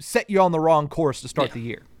set you on the wrong course to start the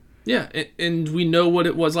year. Yeah, and we know what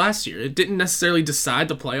it was last year. It didn't necessarily decide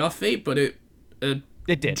the playoff fate, but it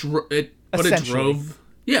did. But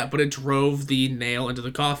it drove the nail into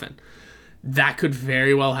the coffin. That could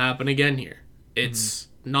very well happen again here. It's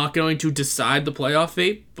not going to decide the playoff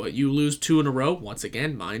fate, but you lose 2 in a row, once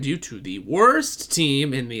again, mind you, to the worst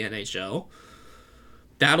team in the NHL.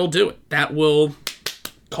 That'll do it. That will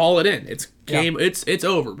call it in. It's game. Yeah. It's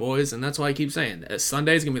over, boys, and that's why I keep saying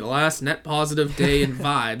Sunday's gonna be the last net positive day in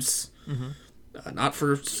vibes. Not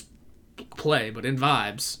for play, but in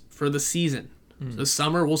vibes for the season. The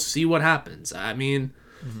summer, we'll see what happens. I mean,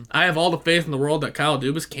 I have all the faith in the world that Kyle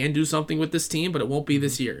Dubas can do something with this team, but it won't be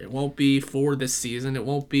this year. It won't be for this season. It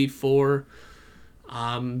won't be for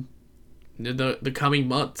the coming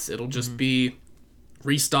months. It'll just be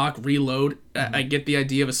restock, reload. I get the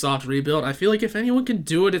idea of a soft rebuild. I feel like if anyone can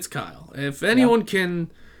do it, it's Kyle. If anyone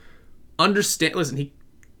can understand... Listen, he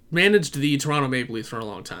managed the Toronto Maple Leafs for a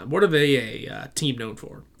long time. What are they a team known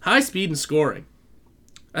for? High speed and scoring.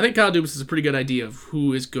 I think Kyle Dubas has a pretty good idea of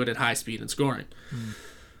who is good at high speed and scoring.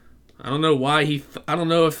 I don't know why I don't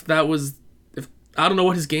know if that was... I don't know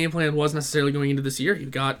what his game plan was necessarily going into this year. He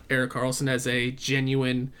got Erik Karlsson as a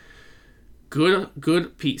genuine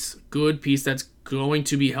good piece that's going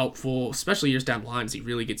to be helpful, especially years down the line as he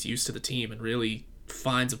really gets used to the team and really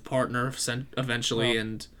finds a partner eventually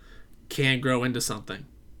and can grow into something.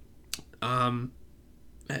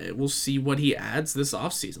 We'll see what he adds this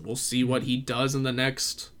offseason. We'll see what he does in the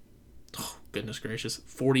next, goodness gracious,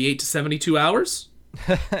 48 to 72 hours.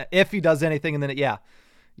 If he does anything, and then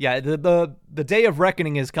the day of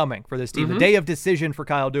reckoning is coming for this team. The day of decision for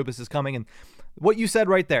Kyle Dubas is coming, and what you said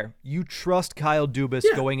right there, you trust Kyle Dubas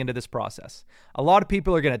going into this process. A lot of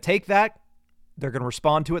people are going to take that. They're going to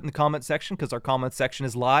respond to it in the comment section, because our comment section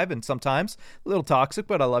is live and sometimes a little toxic,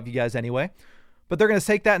 but I love you guys anyway. But they're going to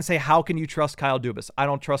take that and say, how can you trust Kyle Dubas? I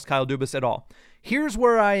don't trust Kyle Dubas at all. Here's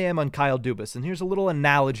where I am on Kyle Dubas, and here's a little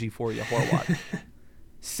analogy for you, Horwat.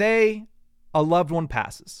 Say a loved one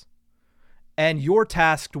passes, and you're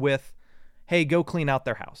tasked with, hey, go clean out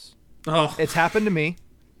their house. Oh, it's happened to me.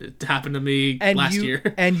 It happened to me last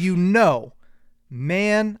year. And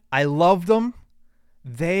man, I loved them.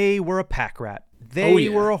 They were a pack rat. They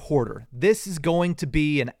were a hoarder. This is going to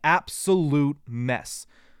be an absolute mess.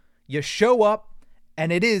 You show up,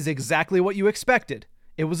 and it is exactly what you expected.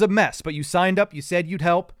 It was a mess, but you signed up, you said you'd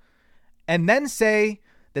help, and then say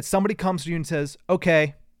that somebody comes to you and says,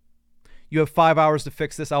 okay, you have 5 hours to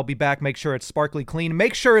fix this. I'll be back. Make sure it's sparkly clean.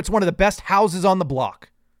 Make sure it's one of the best houses on the block.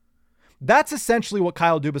 That's essentially what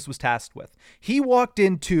Kyle Dubas was tasked with. He walked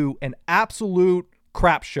into an absolute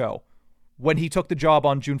crap show when he took the job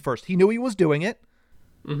on June 1st. He knew he was doing it,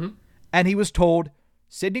 and he was told,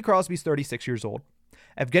 Sidney Crosby's 36 years old.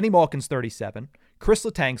 Evgeny Malkin's 37. Chris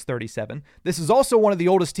Letang's 37. This is also one of the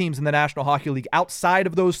oldest teams in the National Hockey League outside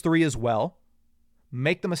of those three as well.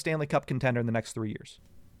 Make them a Stanley Cup contender in the next 3 years.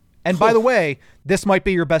 And by the way, this might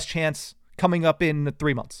be your best chance coming up in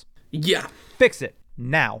 3 months. Yeah. Fix it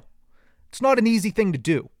now. It's not an easy thing to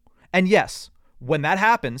do. And yes, When that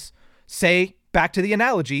happens, say, back to the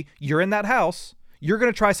analogy, you're in that house, you're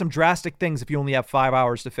going to try some drastic things if you only have 5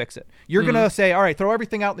 hours to fix it. You're going to say, all right, throw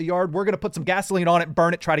everything out in the yard. We're going to put some gasoline on it,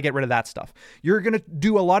 burn it, try to get rid of that stuff. You're going to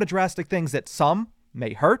do a lot of drastic things that some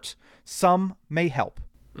may hurt, some may help.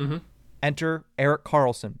 Enter Erik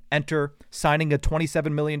Karlsson. Enter signing a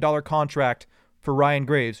 $27 million contract for Ryan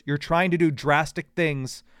Graves. You're trying to do drastic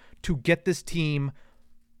things to get this team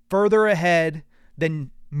further ahead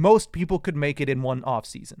than most people could make it in one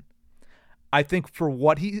offseason. I think for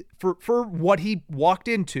what he walked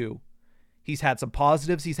into, he's had some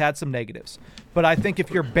positives, he's had some negatives. But I think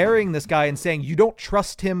if you're burying this guy and saying you don't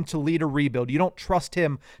trust him to lead a rebuild, you don't trust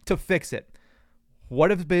him to fix it,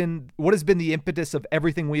 what has been the impetus of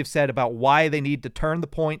everything we have said about why they need to turn the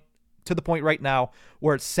point right now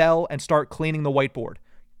where it's sell and start cleaning the whiteboard?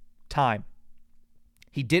 Time.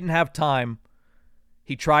 He didn't have time.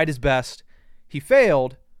 He tried his best. He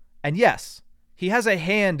failed. And yes, he has a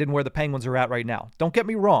hand in where the Penguins are at right now. Don't get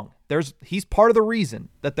me wrong. He's part of the reason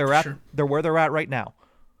that they're where they're at right now.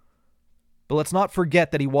 But let's not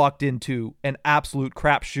forget that he walked into an absolute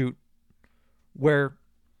crapshoot where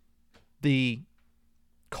the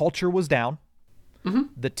culture was down.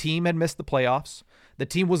 The team had missed the playoffs. The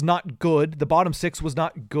team was not good. The bottom six was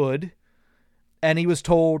not good. And he was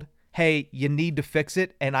told, hey, you need to fix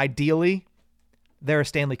it. And ideally, they're a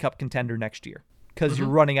Stanley Cup contender next year. Because you're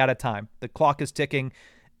running out of time. The clock is ticking.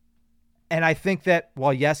 And I think that,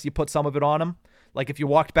 while yes, you put some of it on him. Like if you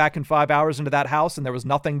walked back in 5 hours into that house and there was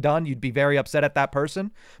nothing done, you'd be very upset at that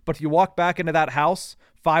person. But if you walk back into that house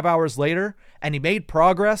 5 hours later and he made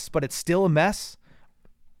progress, but it's still a mess,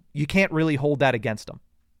 you can't really hold that against him.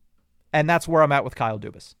 And that's where I'm at with Kyle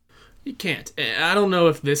Dubas. You can't. I don't know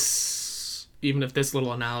if this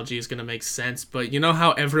little analogy is going to make sense, but you know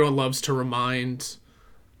how everyone loves to remind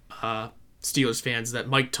Steelers fans that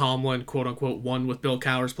Mike Tomlin, quote unquote, won with Bill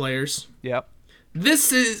Cowher's players? Yep.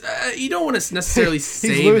 This is, you don't want to necessarily say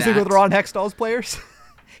that. He's losing with Ron Hextall's players?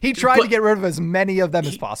 He tried to get rid of as many of them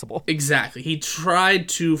as possible. Exactly. He tried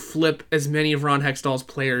to flip as many of Ron Hextall's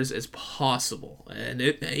players as possible. And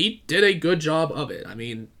he did a good job of it. I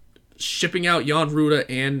mean, shipping out Jan Ruda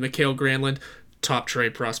and Mikael Granlund, top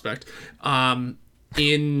trade prospect,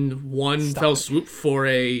 in one fell swoop for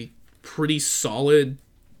a pretty solid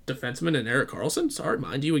defenseman in Erik Karlsson. Sorry,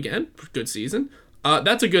 mind you again, good season.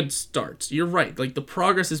 That's a good start. You're right. Like, the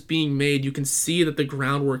progress is being made. You can see that the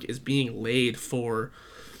groundwork is being laid for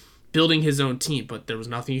building his own team, but there was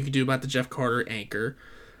nothing you could do about the Jeff Carter anchor.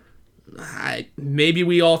 Maybe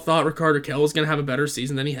we all thought Rickard Rakell was going to have a better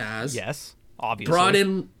season than he has. Yes, obviously. Brought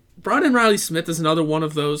in Riley Smith as another one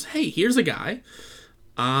of those, hey, here's a guy.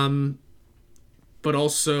 But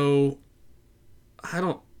also,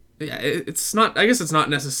 it's not, I guess it's not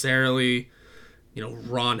necessarily,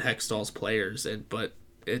 Ron Hextall's players, but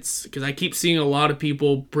it's because I keep seeing a lot of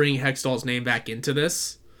people bring Hextall's name back into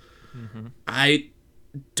this. I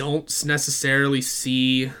don't necessarily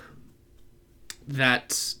see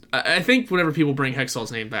that. I think whenever people bring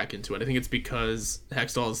Hextall's name back into it, I think it's because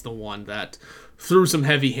Hextall is the one that through some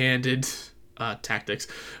heavy-handed tactics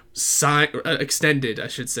extended, I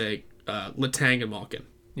should say, Letang and Malkin.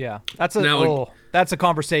 Yeah, that's a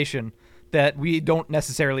conversation that we don't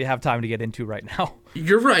necessarily have time to get into right now.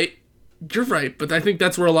 You're right, but I think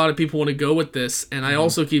that's where a lot of people want to go with this, and I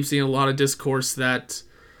also keep seeing a lot of discourse that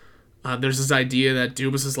there's this idea that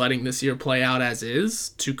Dubas is letting this year play out as is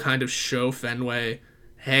to kind of show Fenway,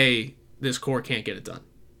 hey, this core can't get it done.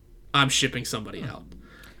 I'm shipping somebody out.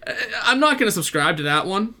 I'm not going to subscribe to that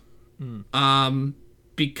one,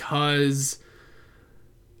 because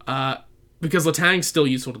Letang's still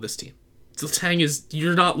useful to this team.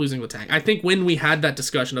 You're not losing Letang. I think when we had that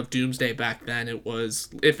discussion of Doomsday back then, it was,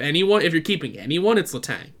 if you're keeping anyone, it's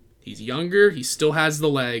Letang. He's younger, he still has the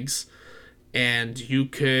legs, and you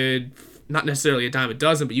could, not necessarily a dime a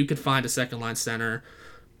dozen, but you could find a second-line center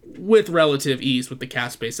with relative ease with the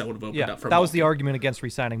cap space that would have opened up for Malkin. That was the argument against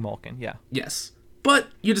re-signing Malkin, yeah. Yes. But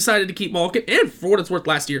you decided to keep Malkin, and for what it's worth,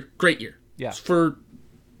 last year, great year. Yeah. For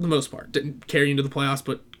the most part. Didn't carry you into the playoffs,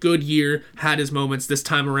 but good year, had his moments. This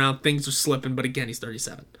time around, things are slipping, but again, he's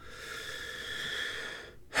 37.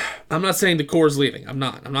 I'm not saying the core's leaving. I'm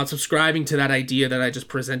not subscribing to that idea that I just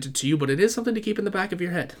presented to you, but it is something to keep in the back of your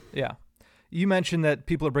head. Yeah. You mentioned that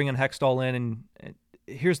people are bringing Hextall in, and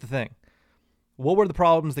here's the thing. What were the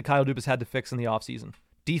problems that Kyle Dubas had to fix in the offseason?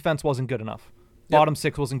 Defense wasn't good enough. Bottom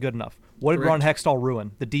six wasn't good enough. What did Ron Hextall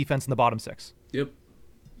ruin? The defense in the bottom six. Yep.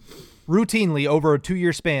 routinely over a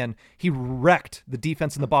 2-year span, he wrecked the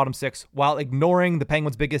defense in the bottom six while ignoring the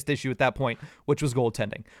Penguins' biggest issue at that point, which was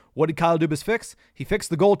goaltending. What did Kyle Dubas fix? He fixed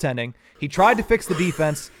the goaltending. He tried to fix the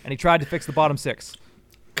defense, and he tried to fix the bottom six.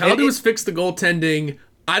 Kyle Dubas fixed the goaltending,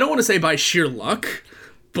 I don't want to say by sheer luck,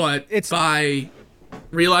 but it's by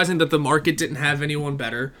realizing that the market didn't have anyone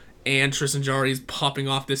better, and Tristan Jarry is popping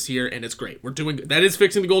off this year, and it's great. We're doing that is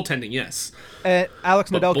fixing the goaltending, yes.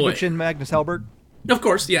 Alex Nedeljkovic and Magnus Hellberg. Of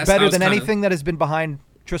course, yes. Better than anything that has been behind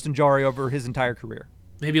Tristan Jarry over his entire career.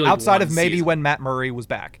 Maybe like outside of maybe season. when Matt Murray was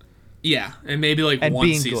back. Yeah, and maybe like and one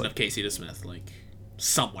being season good. of Casey DeSmith, like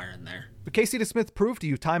somewhere in there. But Casey DeSmith proved to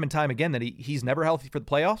you time and time again that he's never healthy for the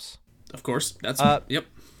playoffs. Of course, that's yep.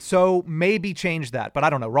 So maybe change that, but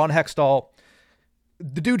I don't know. Ron Hextall,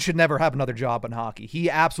 the dude should never have another job in hockey. He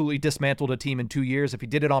absolutely dismantled a team in 2 years. If he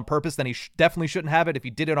did it on purpose, then he definitely shouldn't have it. If he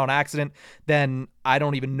did it on accident, then I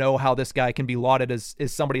don't even know how this guy can be lauded as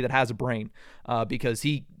somebody that has a brain, because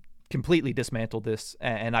he completely dismantled this,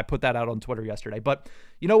 and I put that out on Twitter yesterday. But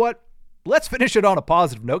you know what? Let's finish it on a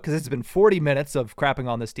positive note, because it's been 40 minutes of crapping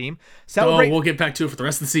on this team. We'll get back to it for the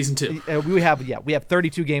rest of the season too. We have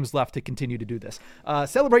 32 games left to continue to do this.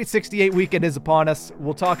 Celebrate 68 weekend is upon us.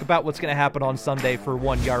 We'll talk about what's going to happen on Sunday for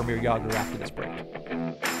one Jaromir Jagr after this break.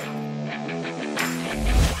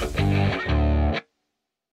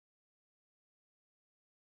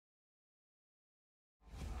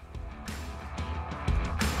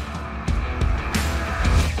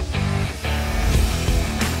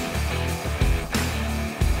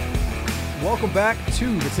 Welcome back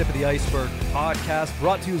to the Tip of the Iceberg podcast,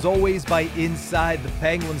 brought to you as always by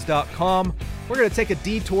InsideThePenguins.com. We're going to take a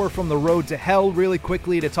detour from the road to hell really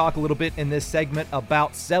quickly to talk a little bit in this segment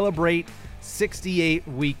about Celebrate 68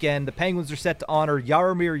 weekend. The Penguins are set to honor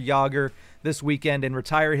Jaromir Jagr this weekend and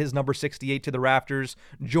retire his number 68 to the rafters,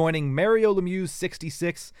 joining Mario Lemieux's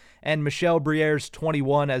 66 and Michel Briere's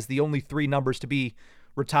 21 as the only three numbers to be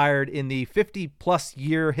retired in the 50-plus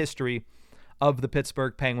year history of the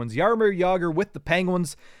Pittsburgh Penguins. Jaromir Jagr with the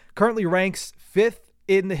Penguins currently ranks 5th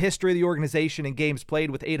in the history of the organization in games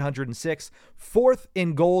played with 806, 4th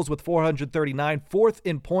in goals with 439, 4th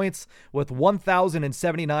in points with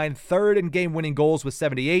 1,079, 3rd in game-winning goals with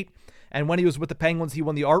 78. And when he was with the Penguins, he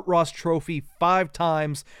won the Art Ross Trophy 5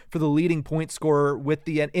 times for the leading point scorer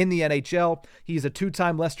in the NHL. He's a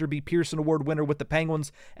 2-time Lester B. Pearson Award winner with the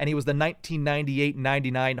Penguins, and he was the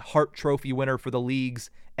 1998-99 Hart Trophy winner for the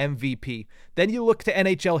league's MVP. Then you look to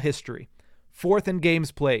NHL history. 4th in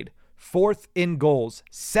games played, 4th in goals,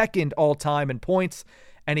 2nd all-time in points,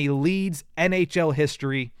 and he leads NHL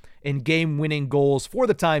history in game-winning goals for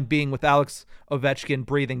the time being, with Alex Ovechkin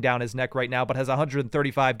breathing down his neck right now, but has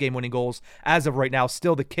 135 game-winning goals as of right now,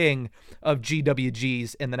 still the king of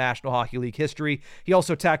GWGs in the National Hockey League history. He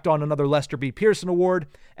also tacked on another Lester B. Pearson Award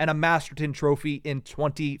and a Masterton Trophy in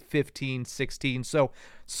 2015-16. So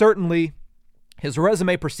certainly his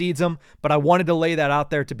resume precedes him, but I wanted to lay that out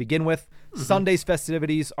there to begin with. Mm-hmm. Sunday's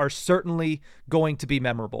festivities are certainly going to be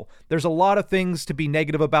memorable. There's a lot of things to be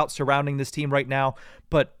negative about surrounding this team right now,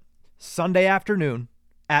 but Sunday afternoon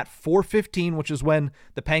at 4:15, which is when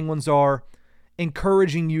the Penguins are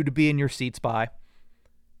encouraging you to be in your seats by,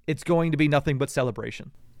 it's going to be nothing but celebration.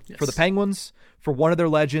 Yes. For the Penguins, for one of their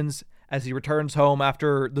legends, as he returns home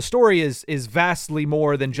after the story is vastly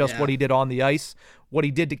more than just what he did on the ice, what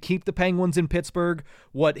he did to keep the Penguins in Pittsburgh,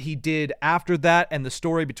 what he did after that, and the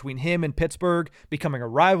story between him and Pittsburgh becoming a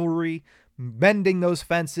rivalry, mending those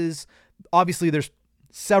fences. Obviously, there's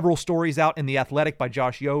several stories out in The Athletic by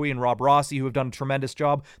Josh Yohe and Rob Rossi who have done a tremendous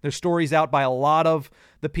job. There's stories out by a lot of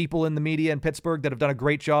the people in the media in Pittsburgh that have done a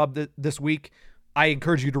great job this week. I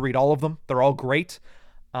encourage you to read all of them. They're all great.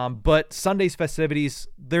 But Sunday's festivities,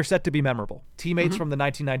 they're set to be memorable. Teammates from the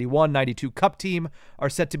 1991-92 Cup team are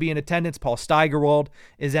set to be in attendance. Paul Steigerwald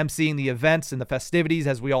is emceeing the events and the festivities,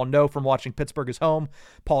 as we all know from watching Pittsburgh is home.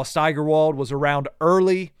 Paul Steigerwald was around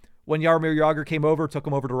early when Jaromir Jagr came over, took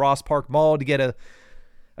him over to Ross Park Mall to get a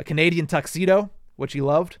Canadian tuxedo, which he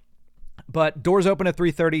loved. But doors open at 3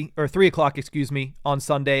 o'clock, on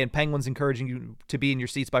Sunday, and Penguins encouraging you to be in your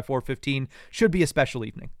seats by 4:15. Should be a special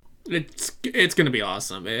evening. It's going to be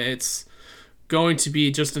awesome. It's going to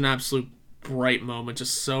be just an absolute bright moment.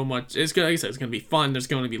 Just so much. Like I said, it's going to be fun. There's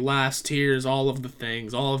going to be laughs, tears, all of the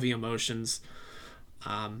things, all of the emotions.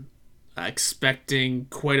 Expecting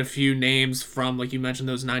quite a few names from, like you mentioned,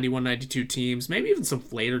 those 91-92 teams, maybe even some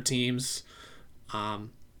later teams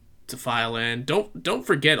to file in. Don't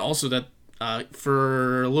forget also that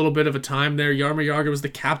for a little bit of a time there, Jaromir Jagr was the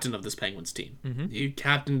captain of this Penguins team. Mm-hmm. He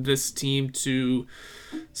captained this team to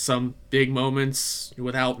some big moments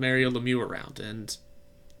without Mario Lemieux around, and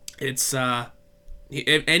it's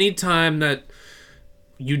Any time that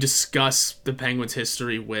you discuss the Penguins'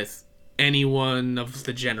 history with anyone of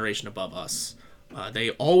the generation above us,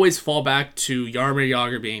 they always fall back to Jaromir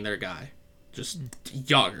Jagr being their guy. Just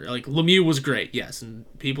Jagr. Like, Lemieux was great, yes, and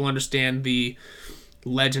people understand the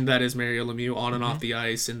legend that is Mario Lemieux on and off the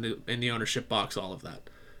ice, in the ownership box, all of that.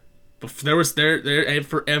 But there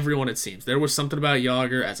for everyone, it seems, there was something about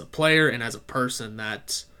Jagr as a player and as a person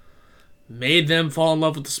that made them fall in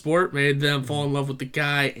love with the sport, made them fall in love with the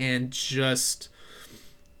guy, and just,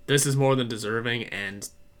 this is more than deserving. And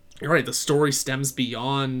you're right, the story stems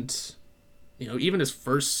beyond, even his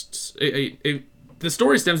first. The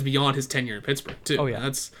story stems beyond his tenure in Pittsburgh too. Oh yeah,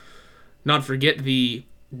 let's not forget the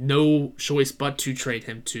no choice but to trade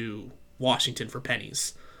him to Washington for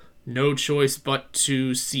pennies. No choice but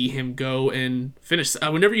to see him go and finish.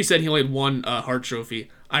 Whenever you said he only had one Hart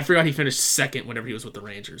Trophy, I forgot he finished second whenever he was with the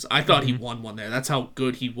Rangers. I thought he won one there. That's how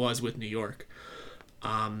good he was with New York.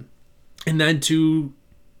 And then to,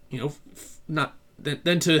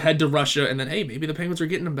 then to head to Russia, and then, hey, maybe the Penguins are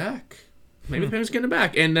getting him back. Maybe the Penguins are getting him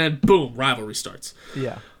back. And then, boom, rivalry starts.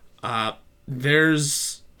 Yeah.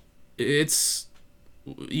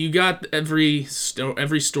 You got every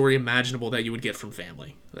story imaginable that you would get from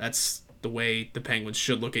family. That's the way the Penguins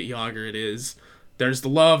should look at Jagr. It is, there's the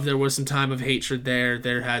love, there was some time of hatred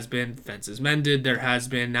there has been fences mended, there has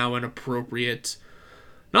been now an appropriate,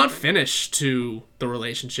 not finish to the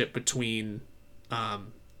relationship between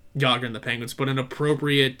Jagr and the Penguins, but an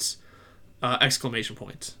appropriate exclamation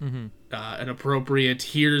point. An appropriate,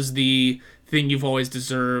 here's the thing you've always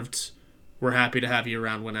deserved, we're happy to have you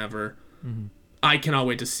around whenever. I cannot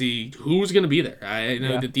wait to see who's going to be there. I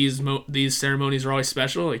know that these ceremonies are always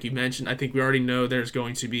special. Like you mentioned, I think we already know there's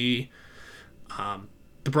going to be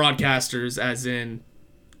the broadcasters, as in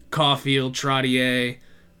Caulfield, Trottier,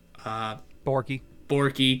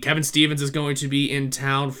 Borky. Kevin Stevens is going to be in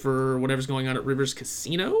town for whatever's going on at Rivers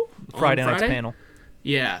Casino Friday night's panel.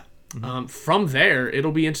 Yeah. From there,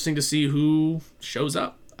 it'll be interesting to see who shows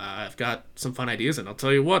up. I've got some fun ideas, and I'll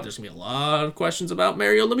tell you what, there's going to be a lot of questions about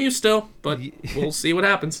Mario Lemieux still, but we'll see what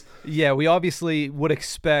happens. Yeah, we obviously would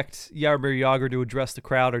expect Jaromir Jagr to address the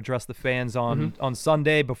crowd or address the fans on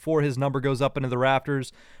Sunday before his number goes up into the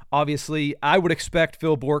rafters. Obviously, I would expect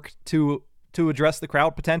Phil Bourque to address the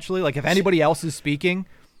crowd potentially. Like, if anybody else is speaking,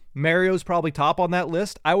 Mario's probably top on that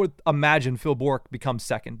list. I would imagine Phil Bourque becomes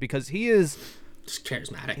second because he is just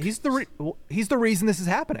charismatic. He's the reason this is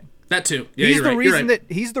happening. That too. Yeah, he's the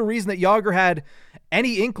reason that Jagr had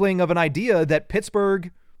any inkling of an idea that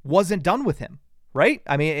Pittsburgh wasn't done with him, right?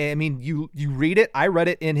 I mean, you read it. I read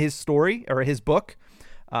it in his story or his book,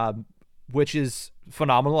 which is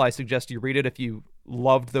phenomenal. I suggest you read it if you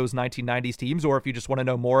loved those 1990s teams or if you just want to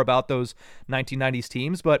know more about those 1990s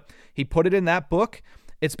teams. But he put it in that book.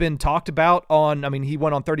 It's been talked about he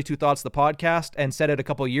went on 32 Thoughts, the podcast, and said it a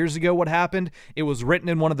couple of years ago what happened. It was written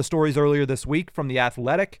in one of the stories earlier this week from The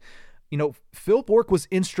Athletic. Phil Bourque was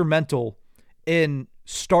instrumental in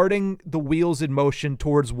starting the wheels in motion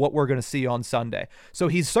towards what we're going to see on Sunday. So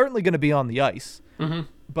he's certainly going to be on the ice,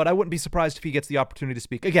 but I wouldn't be surprised if he gets the opportunity to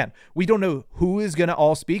speak. Again, we don't know who is going to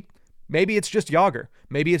all speak. Maybe it's just Jagr.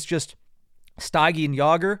 Maybe it's just Steige and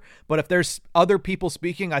Jagr, but if there's other people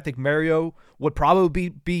speaking, I think Mario would probably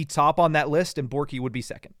be top on that list and Borky would be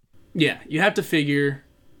second. Yeah, you have to figure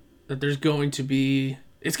that it's going to be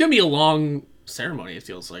a long ceremony, it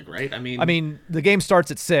feels like, right? I mean, the game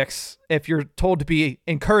starts at 6. If you're told to be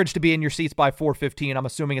encouraged to be in your seats by 4:15, I'm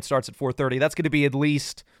assuming it starts at 4:30. That's going to be at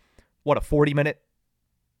least, a 40-minute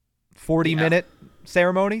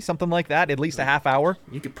ceremony, something like that, at least a half hour.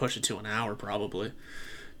 You could push it to an hour probably,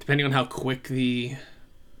 depending on how quick the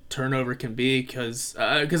turnover can be, because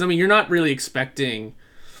you're not really expecting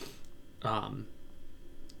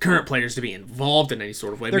current players to be involved in any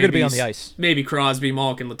sort of way. They're going to be on the ice. Maybe Crosby,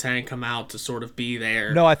 Malkin, Letang come out to sort of be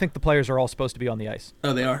there. No, I think the players are all supposed to be on the ice.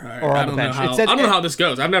 Oh, they are? All right. Or I on the bench. I don't know how this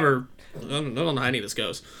goes. I don't know how any of this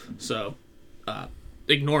goes. So,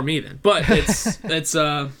 ignore me then. But it's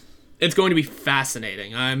going to be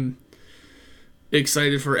fascinating. I'm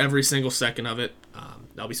excited for every single second of it.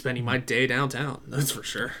 I'll be spending my day downtown. That's for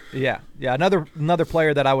sure. Yeah. Another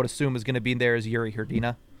player that I would assume is going to be there is Yuri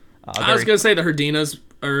Hrdina. I was going to say the Hrdinas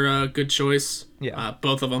are a good choice. Yeah.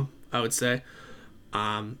 Both of them, I would say.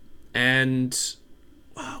 And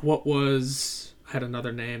what was... I had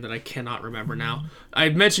another name that I cannot remember now. I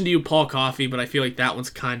had mentioned to you Paul Coffey, but I feel like that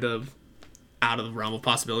one's kind of out of the realm of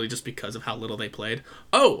possibility just because of how little they played.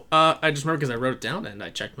 I just remember because I wrote it down and I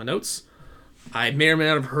checked my notes. I may or may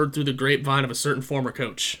not have heard through the grapevine of a certain former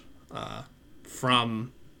coach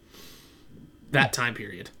from that time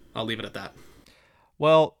period. I'll leave it at that.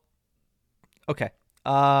 Well, okay.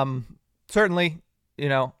 Certainly,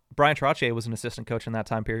 Brian Trottier was an assistant coach in that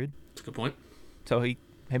time period. That's a good point. So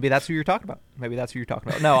maybe that's who you're talking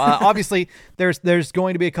about. No, obviously there's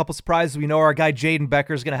going to be a couple surprises. We know our guy Jaden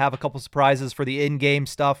Becker is going to have a couple surprises for the in-game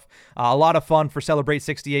stuff. A lot of fun for Celebrate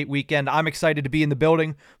 68 weekend. I'm excited to be in the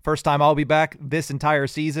building. First time I'll be back this entire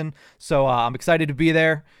season. So I'm excited to be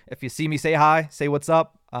there. If you see me, say hi, say what's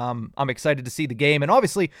up. I'm excited to see the game. And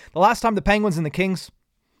obviously the last time the Penguins and the Kings,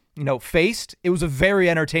 faced, it was a very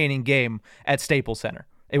entertaining game at Staples Center.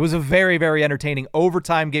 It was a very, very entertaining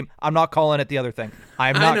overtime game. I'm not calling it the other thing.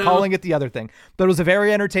 I'm not calling it the other thing. But it was a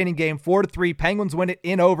very entertaining game. 4-3. Penguins win it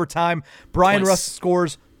in overtime. Brian Rust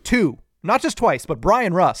scores 2. Not just twice, but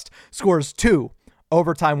Brian Rust scores 2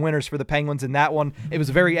 overtime winners for the Penguins in that one. It was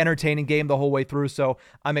a very entertaining game the whole way through. So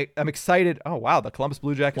I'm excited. Oh, wow. The Columbus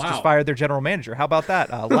Blue Jackets just fired their general manager. How about that?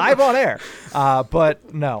 Live on air.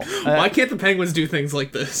 But no. Why can't the Penguins do things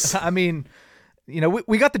like this? I mean...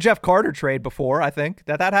 we got the Jeff Carter trade before, I think.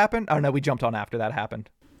 That happened? Oh, no, we jumped on after that happened.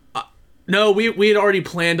 No, we had already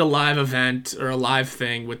planned a live event or a live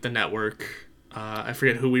thing with the network. I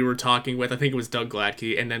forget who we were talking with. I think it was Doug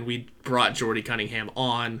Gladkey. And then we brought Jordy Cunningham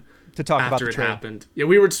on to talk about the trade. After it happened. Yeah,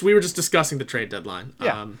 we were just discussing the trade deadline.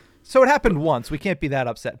 Yeah. So it happened once. We can't be that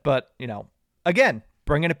upset. But, again,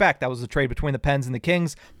 bringing it back. That was a trade between the Pens and the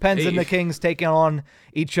Kings. Pens and the Kings taking on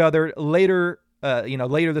each other later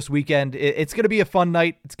this weekend. It's going to be a fun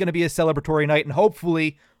night. It's going to be a celebratory night. And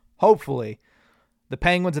hopefully, the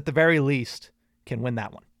Penguins at the very least can win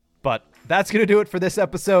that one. But that's going to do it for this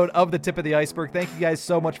episode of The Tip of the Iceberg. Thank you guys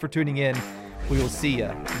so much for tuning in. We will see you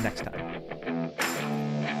next time.